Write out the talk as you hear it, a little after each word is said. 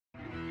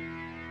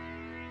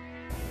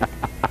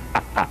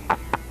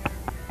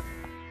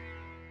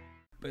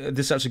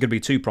This is actually going to be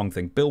a two-pronged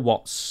thing. Bill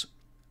Watts,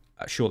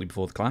 shortly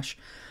before the clash,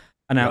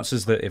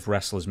 announces that if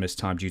wrestlers miss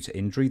time due to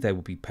injury, they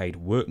will be paid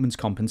workman's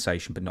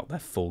compensation, but not their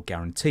full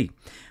guarantee.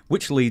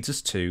 Which leads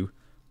us to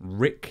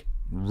Rick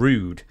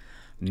Rude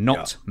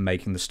not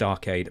making the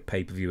Starrcade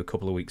pay-per-view a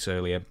couple of weeks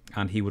earlier,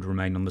 and he would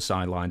remain on the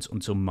sidelines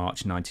until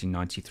March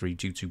 1993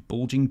 due to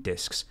bulging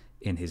discs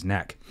in his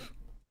neck.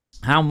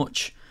 How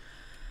much...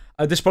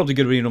 this is probably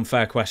going to be an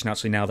unfair question,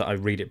 actually, now that I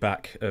read it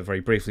back very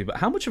briefly, but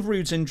how much of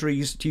Rude's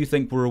injuries do you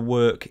think were a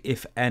work,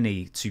 if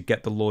any, to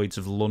get the Lloyds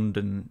of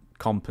London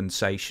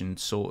compensation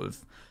sort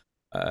of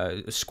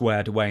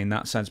squared away in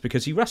that sense?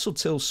 Because he wrestled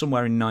till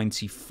somewhere in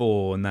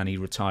 94 and then he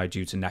retired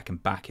due to neck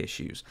and back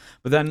issues.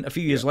 But then a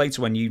few years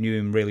later, when you knew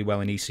him really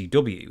well in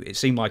ECW, it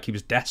seemed like he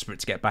was desperate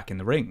to get back in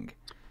the ring.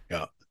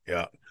 Yeah.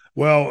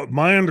 Well,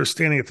 my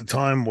understanding at the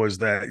time was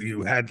that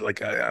you had,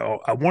 like,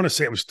 I want to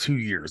say it was 2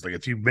 years. Like,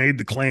 if you made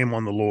the claim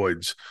on the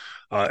Lloyds,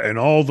 and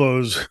all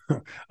those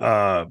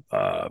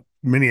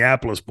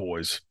Minneapolis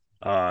boys,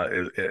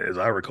 as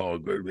I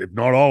recall, if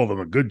not all of them,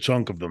 a good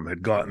chunk of them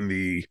had gotten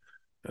the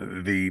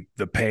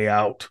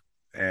payout,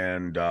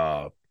 and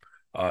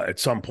at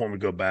some point we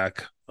go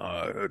back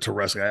to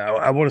wrestling.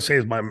 I want to say,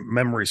 as my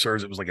memory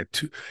serves, it was like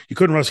you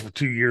couldn't wrestle for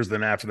 2 years.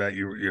 Then after that,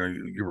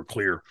 you were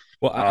clear.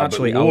 Well,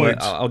 actually,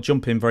 I'll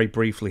jump in very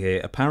briefly here.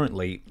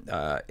 Apparently,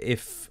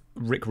 if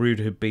Rick Rude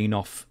had been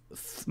off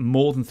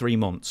more than 3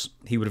 months,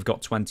 he would have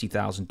got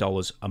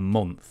 $20,000 a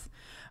month,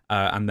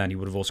 and then he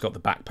would have also got the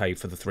back pay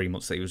for the 3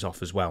 months that he was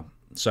off as well.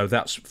 So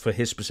that's for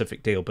his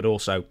specific deal, but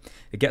also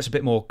it gets a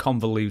bit more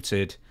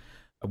convoluted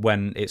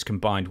when it's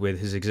combined with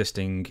his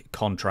existing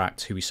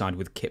contract, who he signed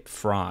with Kip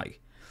Fry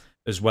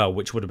as well,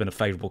 which would have been a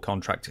favourable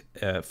contract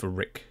for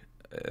Rick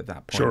at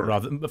that point.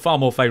 Sure. Far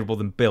more favourable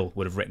than Bill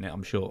would have written it,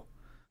 I'm sure.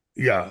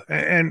 Yeah,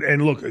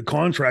 and look,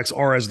 contracts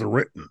are as they're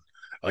written.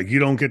 Like, you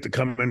don't get to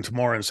come in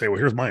tomorrow and say, well,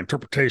 here's my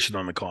interpretation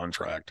on the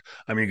contract.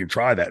 I mean, you can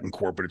try that in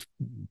court, but it's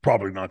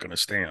probably not going to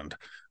stand.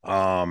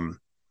 So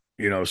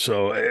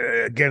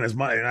again,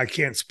 and I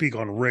can't speak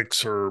on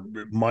Rick's or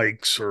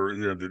Mike's or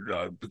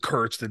the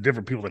Kurt's, the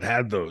different people that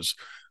had those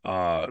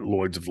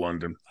Lloyds of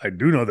London. I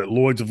do know that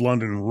Lloyds of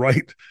London,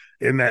 right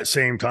in that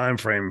same time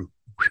frame,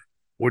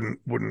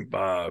 wouldn't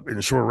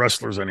insure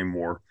wrestlers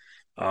anymore.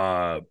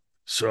 I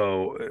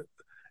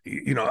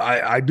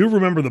do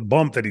remember the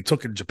bump that he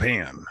took in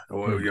Japan,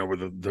 where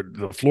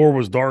the floor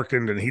was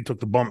darkened and he took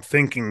the bump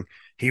thinking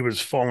he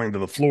was falling to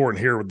the floor, and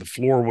here the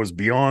floor was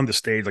beyond the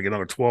stage, like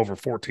another 12 or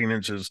 14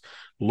 inches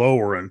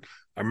lower. And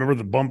I remember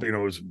the bump, it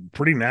was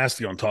pretty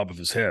nasty on top of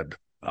his head.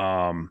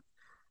 Rick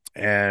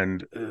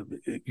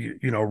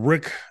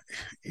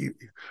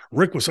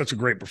was such a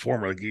great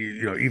performer. Like,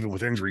 even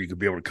with injury, you could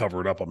be able to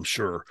cover it up, I'm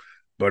sure.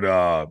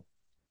 But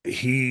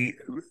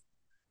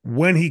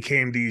when he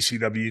came to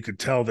ECW, you could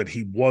tell that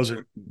he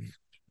wasn't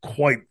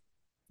quite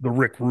the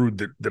Rick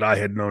Rude that I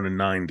had known in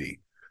 90,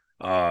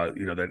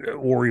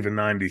 or even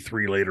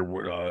 93 later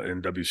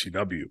in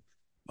WCW.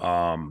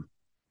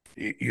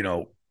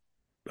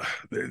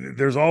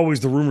 There's always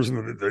the rumors in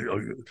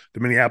the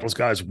Minneapolis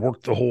guys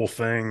worked the whole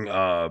thing.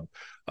 I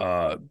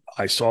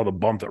saw the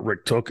bump that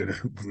Rick took, and it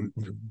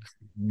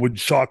would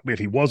shock me if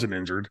he wasn't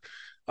injured.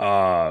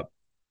 So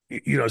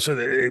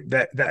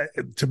that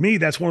to me,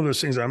 that's one of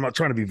those things that I'm not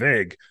trying to be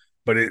vague,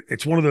 but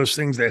it's one of those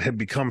things that had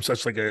become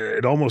such like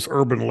an almost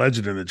urban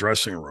legend in the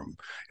dressing room.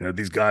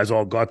 These guys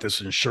all got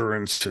this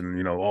insurance,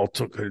 and all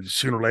took,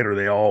 sooner or later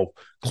they all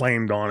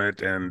claimed on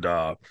it, and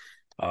a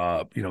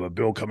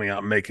bill coming out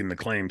and making the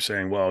claim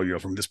saying, well,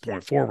 from this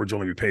point forward,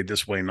 you'll only be paid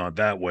this way, not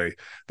that way.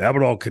 That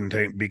would all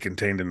be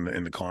contained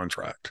in the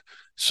contract.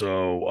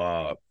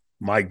 So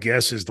my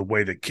guess is the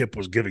way that Kip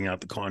was giving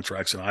out the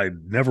contracts, and I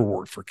never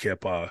worked for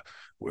Kip.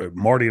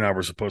 Marty and I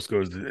were supposed to go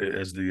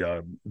as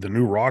the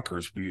new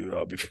Rockers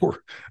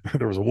before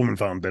there was a woman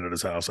found dead at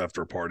his house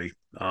after a party.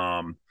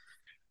 But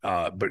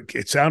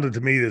it sounded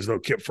to me as though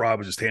Kip Fry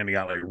was just handing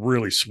out like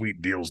really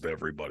sweet deals to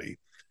everybody.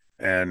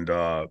 And,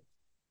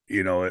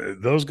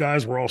 those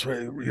guys were also,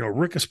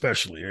 Rick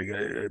especially.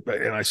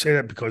 And I say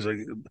that because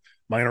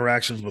my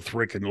interactions with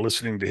Rick and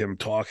listening to him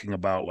talking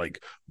about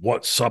like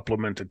what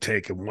supplement to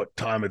take and what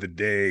time of the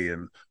day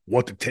and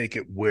what to take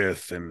it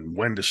with and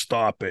when to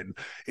stop it.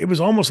 It was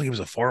almost like he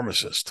was a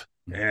pharmacist.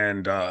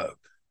 And, but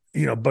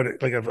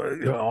like I've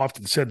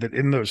often said that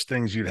in those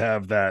things, you'd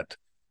have that,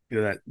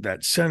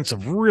 that sense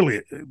of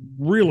really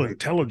real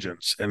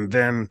intelligence. And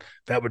then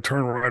that would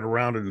turn right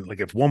around. And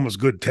like, if one was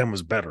good, 10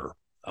 was better.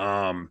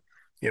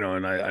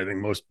 And I think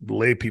most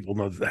lay people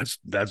know that's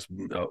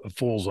a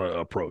fool's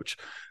approach.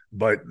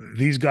 But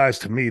these guys,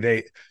 to me,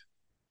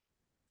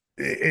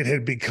 it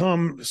had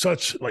become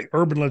such like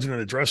urban legend in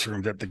the dressing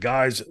room that the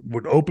guys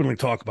would openly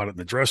talk about it in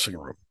the dressing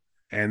room.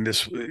 And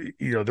this,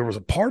 there was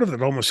a part of it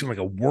that almost seemed like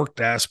a worked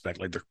aspect,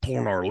 like they're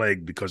pulling our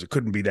leg because it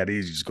couldn't be that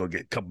easy to go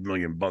get a couple $1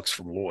 million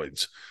from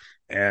Lloyd's,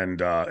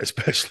 and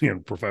especially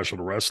in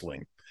professional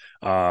wrestling.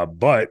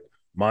 But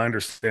my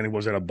understanding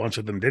was that a bunch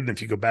of them did. And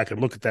if you go back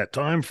and look at that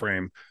time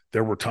frame,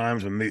 there were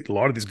times when a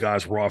lot of these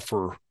guys were off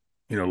for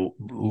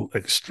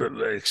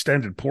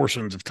extended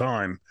portions of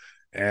time.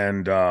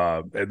 And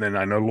then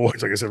I know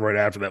Lloyd's, like I said, right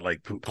after that,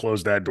 like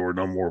closed that door,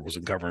 no more,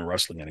 wasn't covering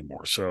wrestling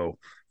anymore. So,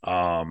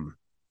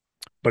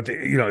 but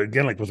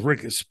again, like with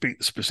Rick,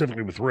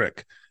 specifically with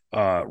Rick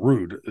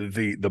Rude,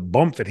 the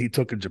bump that he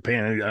took in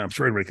Japan, and I'm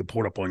sure everybody could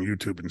pull it up on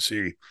YouTube and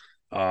see.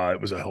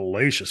 It was a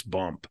hellacious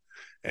bump,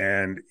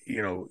 and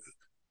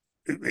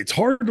it's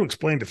hard to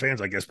explain to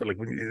fans, I guess, but like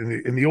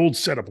in the old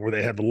setup where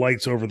they had the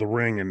lights over the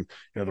ring and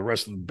the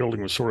rest of the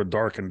building was sort of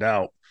darkened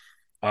out.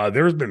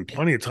 There's been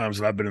plenty of times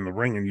that I've been in the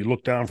ring and you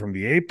look down from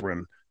the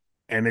apron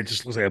and it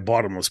just looks like a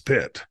bottomless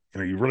pit.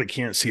 You really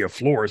can't see a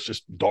floor. It's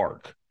just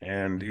dark.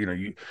 And,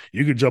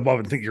 you could jump off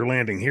and think you're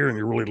landing here and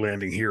you're really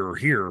landing here or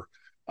here.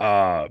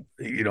 And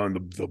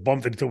the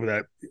bump that he took with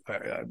that,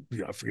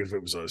 I forget if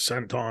it was a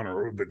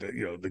senton but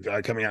the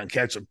guy coming out and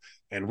catch him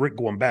and Rick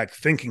going back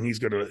thinking he's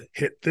going to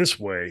hit this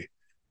way.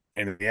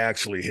 And he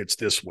actually hits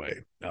this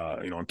way,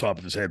 on top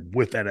of his head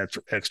with that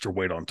extra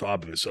weight on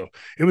top of it. So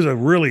it was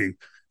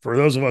for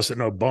those of us that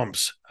know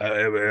bumps,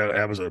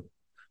 it was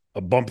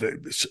a bump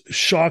that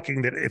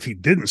shocking that if he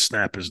didn't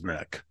snap his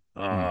neck,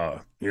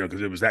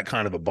 because it was that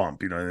kind of a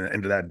bump,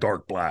 into that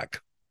dark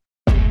black.